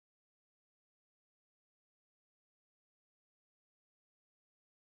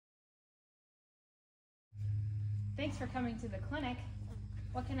Thanks for coming to the clinic.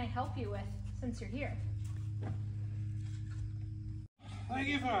 What can I help you with since you're here? Thank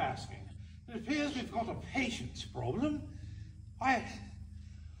you for asking. It appears we've got a patience problem. I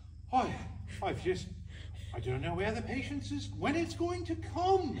don't know where the patience is, when it's going to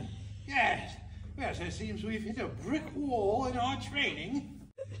come. Yes, it seems we've hit a brick wall in our training.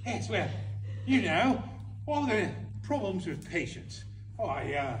 Yes, well, you know, all the problems with patience.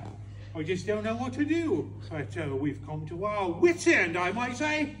 I just don't know what to do. But we've come to our wits' end, I might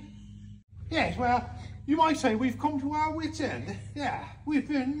say. Yes, well, you might say we've come to our wits' end. Yeah, we've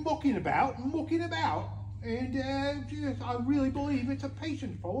been mucking about, and I really believe it's a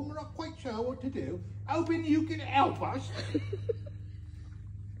patience problem. We're not quite sure what to do. Hoping you can help us.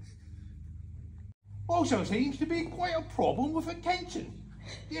 Also seems to be quite a problem with attention.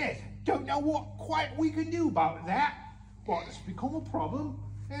 Yes, don't know what quite we can do about that, but it's become a problem.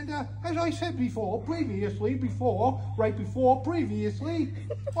 And as I said previously, I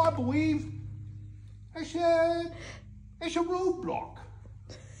believe it's a roadblock.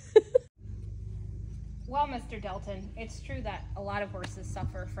 Well, Mr. Delton, it's true that a lot of horses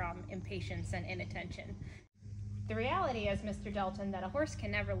suffer from impatience and inattention. The reality is, Mr. Delton, that a horse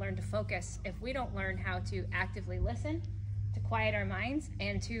can never learn to focus if we don't learn how to actively listen, to quiet our minds,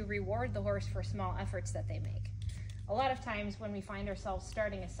 and to reward the horse for small efforts that they make. A lot of times when we find ourselves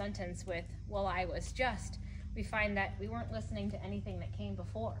starting a sentence with, "well, I was just," we find that we weren't listening to anything that came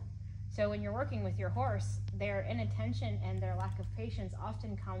before. So when you're working with your horse, their inattention and their lack of patience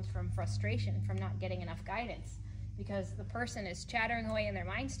often comes from frustration, from not getting enough guidance, because the person is chattering away in their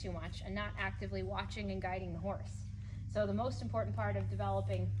minds too much and not actively watching and guiding the horse. So the most important part of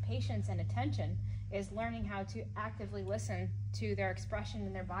developing patience and attention is learning how to actively listen to their expression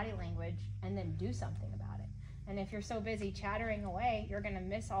and their body language and then do something about it. And if you're so busy chattering away, you're going to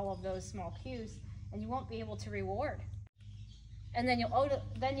miss all of those small cues and you won't be able to reward. And then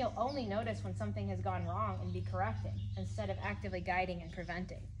you'll only notice when something has gone wrong and be correcting instead of actively guiding and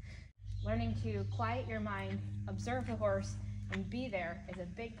preventing. Learning to quiet your mind, observe the horse, and be there is a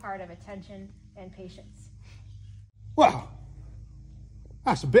big part of attention and patience. Well,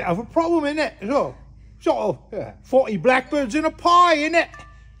 that's a bit of a problem, isn't it? Sort of 40 blackbirds in a pie, isn't it?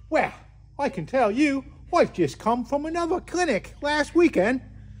 Well, I can tell you, I've just come from another clinic last weekend.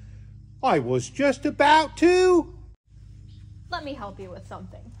 I was just about to... Let me help you with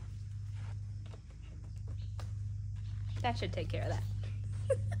something. That should take care of that.